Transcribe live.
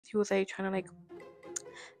he was like trying to like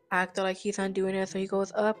act like he's not doing it, so he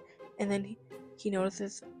goes up, and then he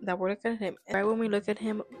notices that we're looking at him. And right when we look at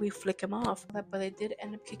him, we flick him off. But they did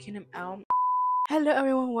end up kicking him out. Hello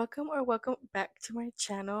everyone, welcome back to my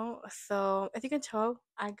channel. So as you can tell,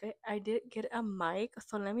 I did get a mic.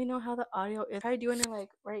 So let me know how the audio is. I tried doing it like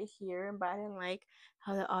right here, but I didn't like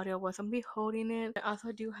how the audio was. I'm gonna be holding it. I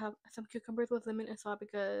also do have some cucumbers with lemon and salt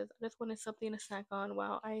because I just wanted something to snack on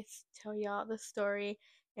while I tell y'all the story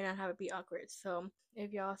and not have it be awkward. So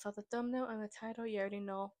if y'all saw the thumbnail and the title, you already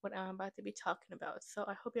know what I'm about to be talking about. So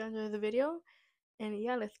I hope y'all enjoy the video, and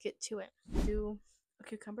yeah, let's get to it. Do a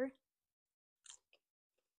cucumber.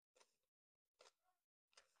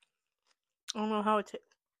 I don't know how it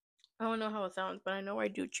I don't know how it sounds, but I know I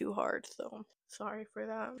do chew hard, so sorry for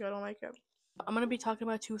that if I don't like it. I'm gonna be talking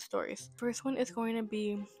about two stories. First one is going to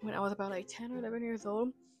be when I was about like 10 or 11 years old.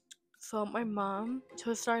 So my mom,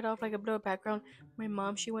 to start off like a bit of background, my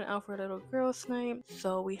mom, she went out for a little girls' night.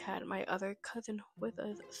 So we had my other cousin with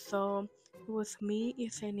us. So it was me,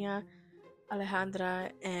 Yesenia, Alejandra,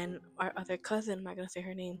 and our other cousin. I'm not gonna say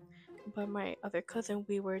her name, but my other cousin.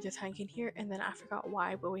 We were just hanging here, and then I forgot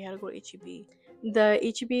why, but we had to go to HEB. The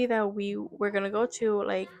HEB that we were gonna go to,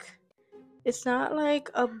 like, it's not like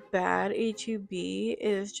a bad HEB.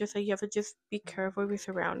 It's just like you have to just be careful with your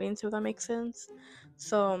surroundings, if that makes sense.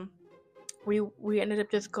 So we ended up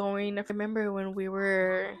just going. I remember when we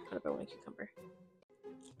were. Hold up, I want a cucumber.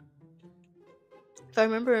 So I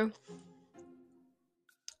remember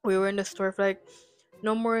we were in the store for like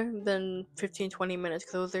no more than 15-20 minutes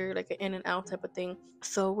because it was there like an in and out type of thing.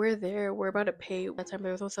 So we're there, we're about to pay. That time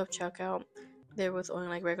there was no self checkout, there was only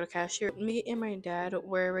like regular cashier. Me and my dad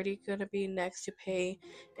were already gonna be next to pay,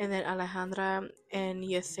 and then Alejandra and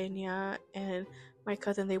Yesenia and my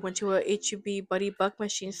cousin, they went to a HEB Buddy Buck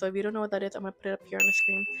machine. So if you don't know what that is, I'm gonna put it up here on the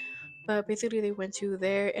screen. But basically they went to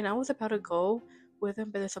there, and I was about to go with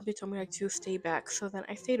them, but then somebody told me like to stay back. So then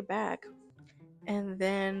I stayed back, and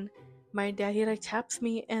then my dad, he like taps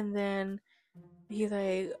me, and then he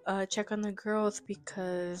like check on the girls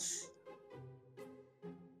because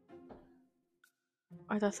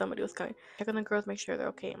I thought somebody was coming. Check on the girls, make sure they're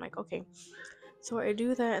okay. I'm like, okay. So I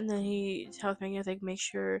do that, and then he tells me, he's like, make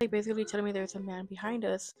sure, like basically telling me there's a man behind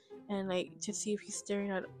us, and like to see if he's staring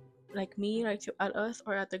at like me, like at us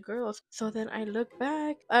or at the girls. So then I look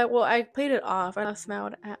back. I played it off. I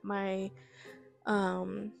smiled at my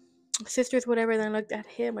um sisters, whatever. Then I looked at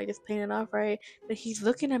him, like just playing it off, right? But he's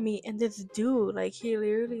looking at me, and this dude, like he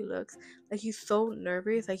literally looks like he's so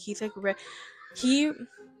nervous, like he's like he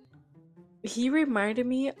he reminded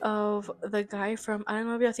me of the guy from, I don't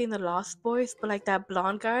know if y'all seen the Lost Boys, but like that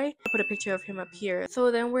blonde guy. I put a picture of him up here. So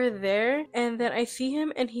then we're there, and then I see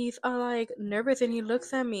him, and he's like nervous, and he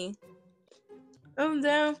looks at me.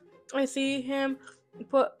 Then I see him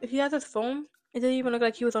he has his phone. It didn't even look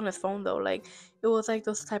like he was on his phone though. Like it was like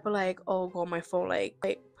those type of like, oh, go on my phone, like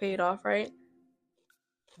play it off, right?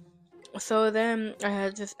 So then I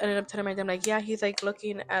had just ended up telling my dad, like, yeah, he's like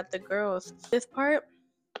looking at the girls. This part,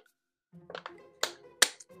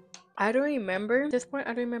 I don't remember. At this point, I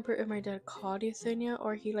don't remember if my dad called Yesenia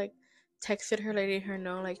or he like texted her, letting her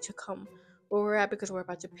know like to come where we're at because we're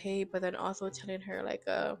about to pay, but then also telling her like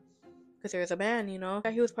because there's a man, you know.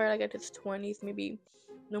 He was probably like at his 20s, maybe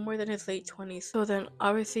no more than his late 20s. So then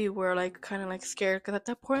obviously we're like kind of like scared because at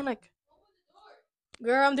that point, like,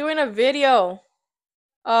 girl, I'm doing a video.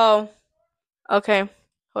 Oh, okay,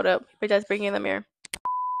 hold up, my dad's bringing in the mirror.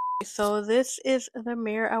 So this is the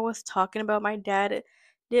mirror I was talking about. My dad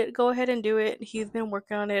did go ahead and do it. He's been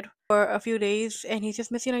working on it for a few days, and he's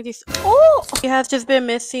just missing like these. Oh, he has just been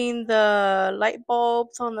missing the light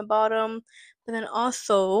bulbs on the bottom, but then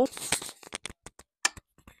also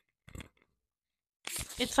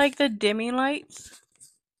it's like the dimming lights.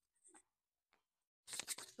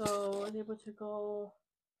 So I was able to go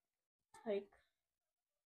like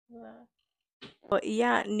that. But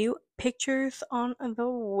yeah, new pictures on the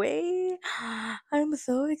way. I'm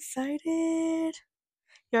so excited.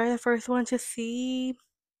 You're the first one to see.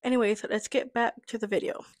 Anyways, let's get back to the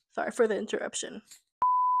video. Sorry for the interruption.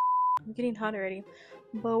 I'm getting hot already.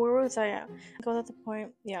 But where was I at? I was at the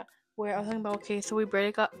point, yeah, where I was talking about, okay, so we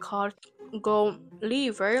barely got called go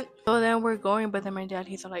leave, right? So then we're going, but then my dad,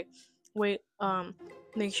 he's like, wait,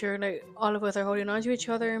 make sure like all of us are holding on to each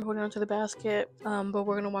other and holding on to the basket. But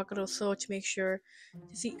we're gonna walk a little slow to make sure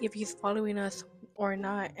to see if he's following us or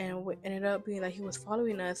not. And what ended up being that he was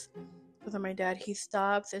following us. So then my dad, he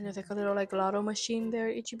stops, and there's like a little like lotto machine there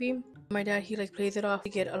at HEB. My dad, he like plays it off to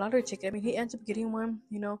get a lottery ticket. I mean, he ends up getting one,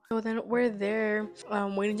 you know. So then we're there,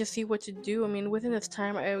 waiting to see what to do. I mean, within this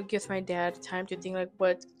time, I would give my dad time to think like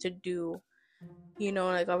what to do, you know,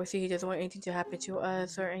 like obviously he doesn't want anything to happen to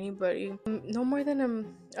us or anybody. No more than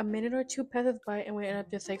a minute or two passes by, and we ended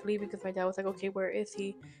up just like leaving because my dad was like, okay, where is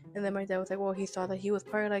he? And then my dad was like, well, he saw that he was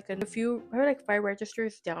probably like probably like 5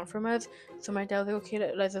 registers down from us. So my dad was like,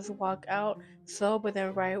 okay, let's just walk out slow. But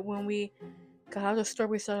then right when we got out of the store,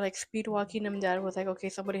 we started like speed walking. And dad was like, okay,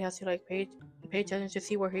 somebody has to like pay attention to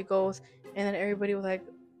see where he goes. And then everybody was like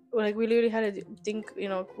we literally had to think, you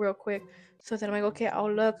know, real quick. So then I'm like, okay,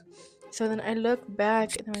 I'll look. So then I look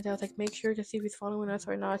back, and then my dad was like, make sure to see if he's following us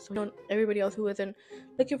or not. So everybody else who wasn't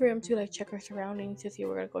looking for him to like check our surroundings to see if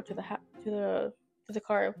we're gonna go to the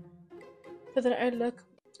car. So then I look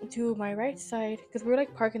to my right side because we were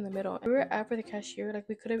like parked in the middle. We were after the cashier. Like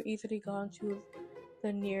we could have easily gone to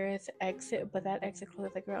the nearest exit, but that exit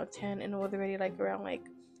closed like around 10, and it was already like around like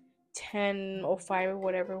 10:05 or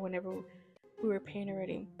whatever. Whenever we were paying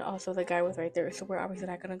already. Also, the guy was right there, so we're obviously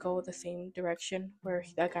not gonna go the same direction where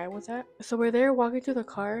that guy was at. So we're there walking to the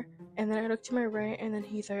car, and then I look to my right, and then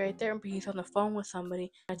he's right there, but he's on the phone with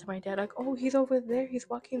somebody. I told my dad like, "Oh, he's over there. He's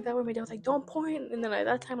walking that way." My dad was like, "Don't point." And then at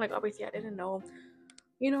that time, like obviously I didn't know.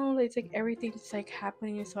 You know, it's like everything's like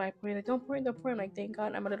happening, so I pointed like, don't point, don't point. Like, thank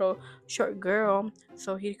God I'm a little short girl,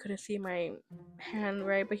 so he couldn't see my hand,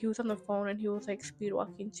 right? But he was on the phone, and he was like speed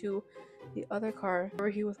walking to the other car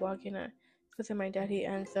where he was walking at. Because then my dad, he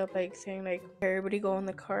ends up like saying like, everybody go in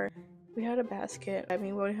the car. We had a basket. I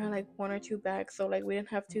mean, we only had like 1 or 2 bags, so like we didn't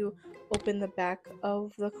have to open the back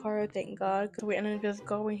of the car, thank God. Because we ended up just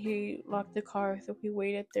going. He locked the car, so we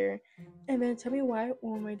waited there. And then tell me why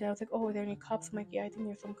when my dad was like, "Oh, are there any cops?" I'm like, "Yeah, I think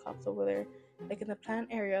there's some cops over there, like in the plant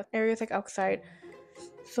area. Areas like outside."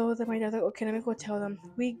 So then my dad's like, "Okay, let me go tell them."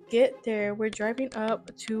 We get there, we're driving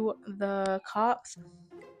up to the cops,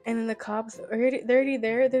 and then the cops they're already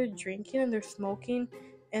there. They're drinking and they're smoking,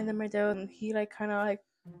 and then my dad, he like kind of like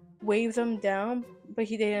waves them down, but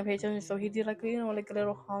he didn't pay attention. So he did like, you know, like a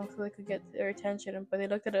little honk so they could get their attention. But they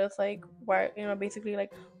looked at us like, why, you know, basically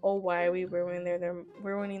like, oh, why are we ruining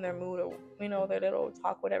their mood, or you know, their little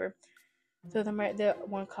talk, whatever. So then the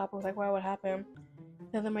one cop was like, why, what happened?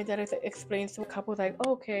 And then my dad explains to the cop, was like,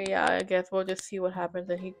 oh, okay, yeah, I guess we'll just see what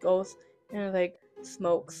happens. And he goes and like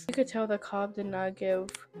smokes. You could tell the cop did not give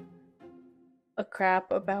a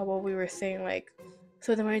crap about what we were saying, like.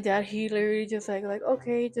 So then my dad, he literally just like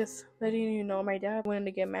okay, just letting you know. My dad wanted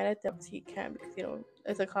to get mad at them, he can't, because you know,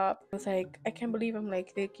 as a cop, I was like, I can't believe him,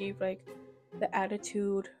 like they gave like the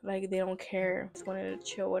attitude, like they don't care, just wanted to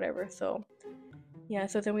chill, whatever. So yeah,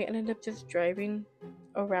 so then we ended up just driving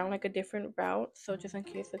around like a different route, so just in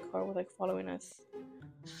case the car was like following us.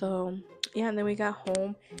 So yeah, and then we got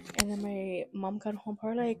home, and then my mom got home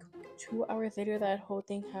probably like 2 hours later. That whole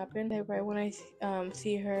thing happened. Like right when I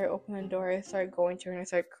see her open the door, I start going to her and I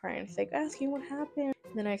start crying. She's like asking what happened.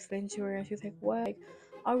 And then I explained to her, and she's like, "What?" Like,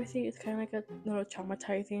 obviously, it's kind of like a little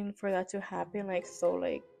traumatizing for that to happen. Like, so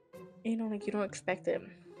like, you know, like you don't expect it.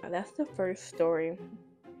 That's the first story.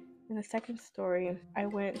 And the second story, I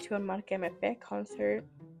went to a Marquemepe concert.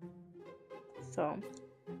 So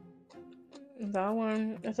that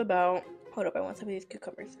one is about. Hold up, I want some of these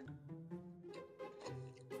cucumbers.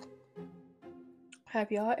 Have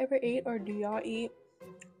y'all ever ate, or do y'all eat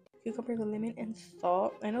cucumbers with lemon and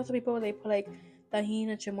salt? I know some people, they put like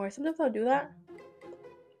tahini and chamoy. Sometimes I'll do that,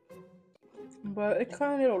 but it's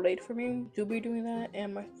kind of a little late for me to be doing that,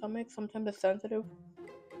 and my stomach sometimes is sensitive.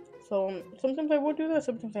 So sometimes I will do that,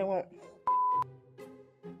 sometimes I won't.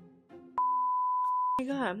 Oh my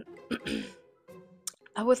god.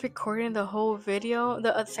 I was recording the whole video,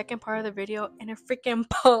 the second part of the video, and it freaking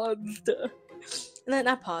paused. And then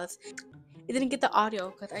not paused. It didn't get the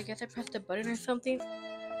audio because I guess I pressed the button or something.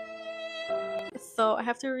 So I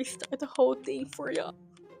have to restart the whole thing for y'all.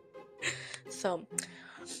 So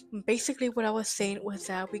basically what I was saying was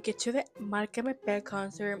that we get to the Marca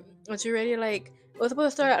concert. It's already like, it was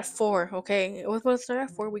supposed to start at 4, okay? It was supposed to start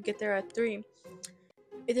at 4, we get there at 3.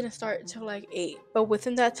 It didn't start until like 8. But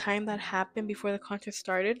within that time that happened before the concert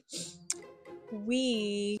started,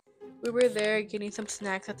 we were there getting some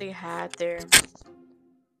snacks that they had there.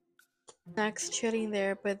 Snacks chilling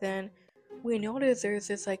there, but then we noticed there's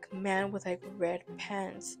this like man with like red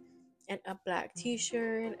pants and a black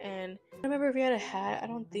t-shirt, and I don't remember if he had a hat, I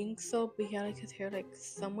don't think so, but he had like his hair like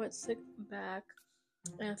somewhat slicked back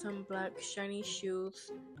and some black shiny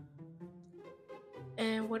shoes.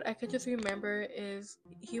 And what I could just remember is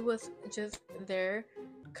he was just there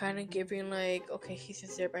kind of giving like, okay, he's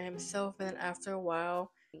just there by himself. And then after a while,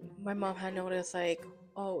 my mom had noticed like,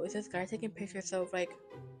 oh, is this guy taking pictures of like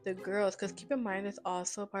the girls? Because keep in mind, there's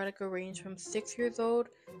also probably like a range from 6 years old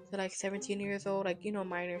to like 17 years old, like, you know,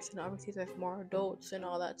 minors, and obviously there's more adults and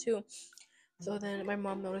all that too. So then my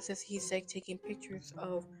mom notices he's like taking pictures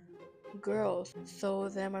of girls. So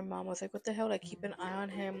then my mom was like, what the hell? Like, keep an eye on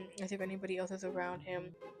him as if anybody else is around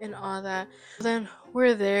him and all that. So then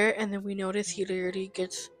we're there, and then we notice he literally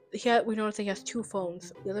we notice he has two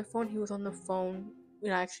phones. The other phone, he was on the phone,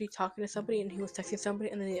 actually talking to somebody, and he was texting somebody,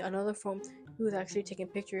 and then another phone, he was actually taking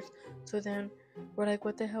pictures. So then we're like,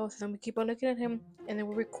 what the hell? So then we keep on looking at him, and then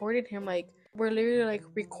we're recording him. Like, we're literally like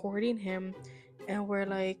recording him, and we're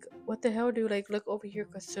like, what the hell, dude? Like, look over here,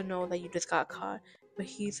 cause to know that you just got caught. But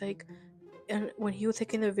he's like, and when he was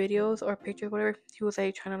taking the videos or pictures, whatever, he was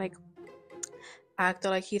like trying to like act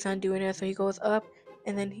like he's not doing it. So he goes up,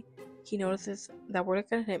 and then he notices that we're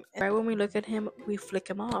looking at him. And right when we look at him, we flick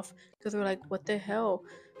him off because we're like, what the hell?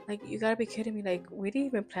 Like, you gotta be kidding me! Like, we didn't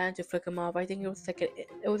even plan to flick him off. I think it was like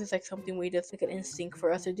it was just like something we just like an instinct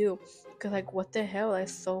for us to do. Cause like, what the hell?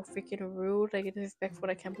 That's so freaking rude. Like, it's disrespectful.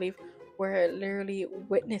 I can't believe we're literally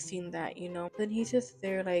witnessing that. Then he's just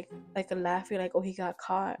there like laughing, like, oh, he got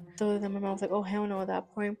caught. So then my mom was like, oh, hell no. At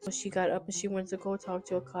that point, so she got up and she went to go talk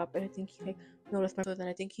to a cop, and I think he like noticed my. So then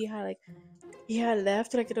I think he had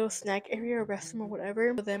left like a little snack area or restroom or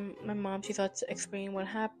whatever. So then my mom, she thought to explain what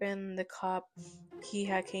happened. The cop, he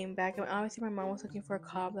had came back, and obviously my mom was looking for a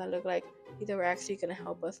cop that looked like they were actually gonna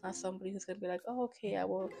help us, not somebody who's gonna be like, oh, okay, I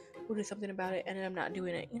will, we'll do something about it, and then I'm not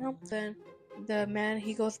doing it. Then the man,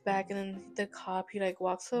 he goes back, and then the cop, he like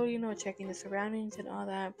walks slowly, checking the surroundings and all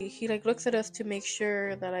that. He like looks at us to make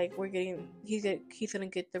sure that like he's gonna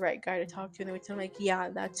get the right guy to talk to, and then we tell him like, yeah,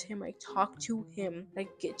 that's him, like, talk to him, like,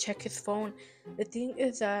 check his phone. The thing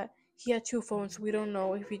is that he had two phones. We don't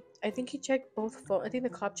know if I think he checked both phones. I think the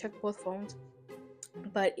cop checked both phones,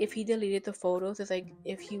 but if he deleted the photos, it's like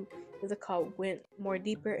if the cop went more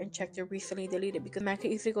deeper and checked the recently deleted, because the man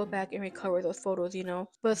could easily go back and recover those photos.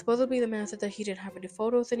 But supposedly the man said that he didn't have any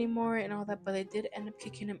photos anymore and all that, but they did end up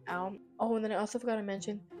kicking him out. Oh, and then I also forgot to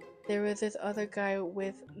mention there was this other guy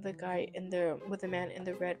with the man in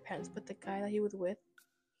the red pants, but the guy that he was with,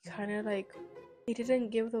 kind of like, he didn't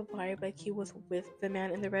give the vibe like he was with the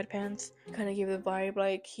man in the red pants. Kind of gave the vibe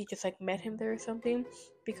like he just like met him there or something.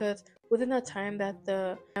 Because within that time that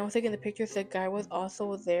the I was taking the pictures, the guy was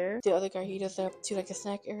also there. The other guy, he just left to like a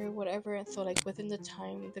snack area or whatever. And so like within the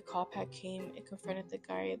time the cop had came and confronted the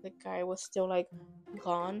guy was still like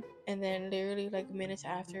gone. And then literally like minutes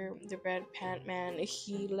after the red pant man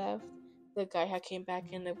he left, the guy had came back,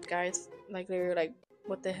 and the guy's like literally like,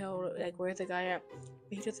 what the hell, like, where's the guy at?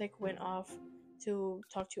 But he just like went off to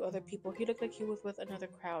talk to other people. He looked like he was with another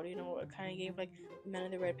crowd. It kind of gave like the man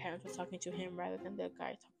in the red pants was talking to him rather than the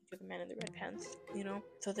guy talking to the man in the red pants.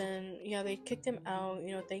 So then, yeah, they kicked him out.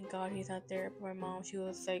 Thank God he's not there. But my mom, she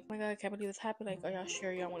was like, oh my God, I can't believe this happened. Like, are y'all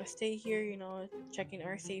sure y'all want to stay here? Checking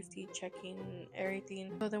our safety, checking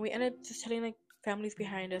everything. So then we ended up just telling like families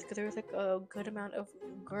behind us, because there was like a good amount of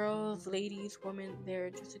girls, ladies, women there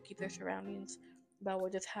just to keep their surroundings about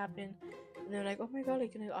what just happened. And they're like, oh my God,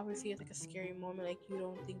 like, obviously it's like a scary moment, like, you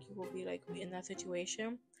don't think you will be like in that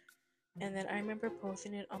situation. And then I remember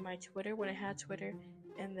posting it on my Twitter when I had Twitter,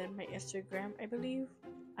 and then my Instagram, I believe.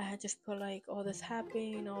 I had just put like, all this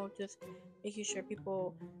happened, just making sure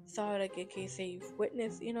people saw it, like, in case they've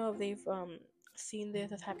witnessed, if they've seen this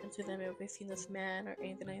has happened to them, if they've seen this man or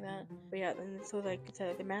anything like that. But yeah, then so like I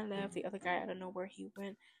said, the man left, the other guy, I don't know where he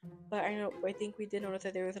went. But I think we did notice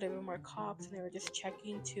that there was a little bit more cops, and they were just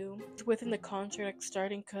checking too within the concert, like,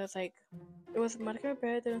 starting, because like it was much more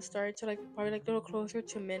better than start to like probably like a little closer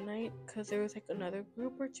to midnight, because there was like another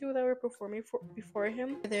group or two that were performing before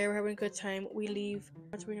him. They were having a good time. We leave.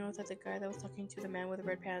 Once we noticed that the guy that was talking to the man with the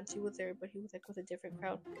red pants, he was there, but he was like with a different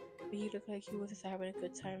crowd. But he looked like he was just having a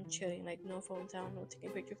good time chilling, like no phones out, no taking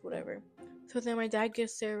pictures, whatever. So then my dad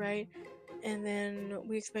gets there, right? And then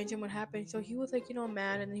we explained to him what happened. So he was like,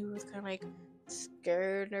 mad, and he was kind of like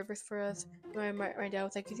scared, nervous for us. My dad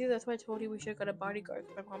was like, you see, that's why I told you we should have got a bodyguard.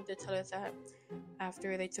 My mom did tell us that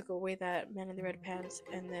after they took away that man in the red pants.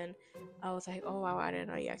 And then I was like, oh wow, I didn't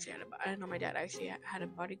know you actually I didn't know my dad actually had a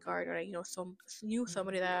bodyguard, or knew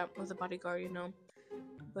somebody that was a bodyguard.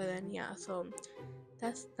 But then yeah, so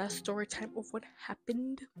that's story time of what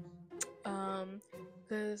happened.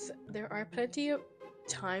 Because there are plenty of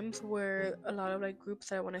times where a lot of like groups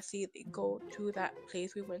that I want to see, they go to that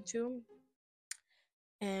place we went to,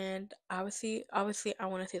 and obviously I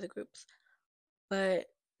want to see the groups, but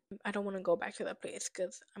I don't want to go back to that place,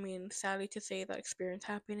 because I mean, sadly to say, that experience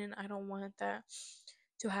happened, and I don't want that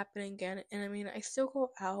to happen again. And I mean, I still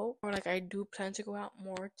go out, or like I do plan to go out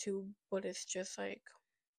more too, but it's just like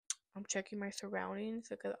I'm checking my surroundings.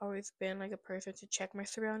 Like, I've always been like a person to check my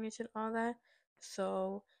surroundings and all that.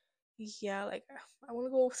 So yeah, like I want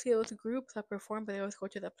to go see those groups that perform, but they always go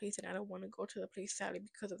to that place, and I don't want to go to the place sadly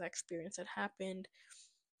because of the experience that happened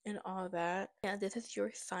and all that. Yeah, this is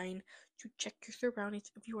your sign to check your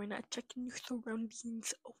surroundings if you are not checking your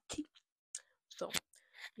surroundings. Okay, so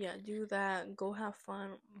yeah, do that. Go have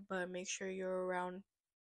fun, but make sure you're around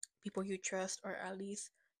people you trust, or at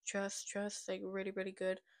least trust like really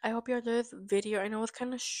good. I hope you enjoyed this video. I know it's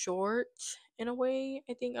kind of short in a way.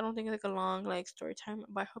 I don't think it's like a long like story time,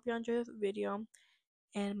 but I hope you enjoyed this video,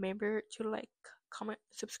 and remember to like, comment,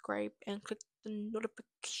 subscribe, and click the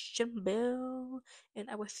notification bell, and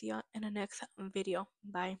I will see you in the next video.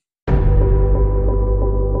 Bye.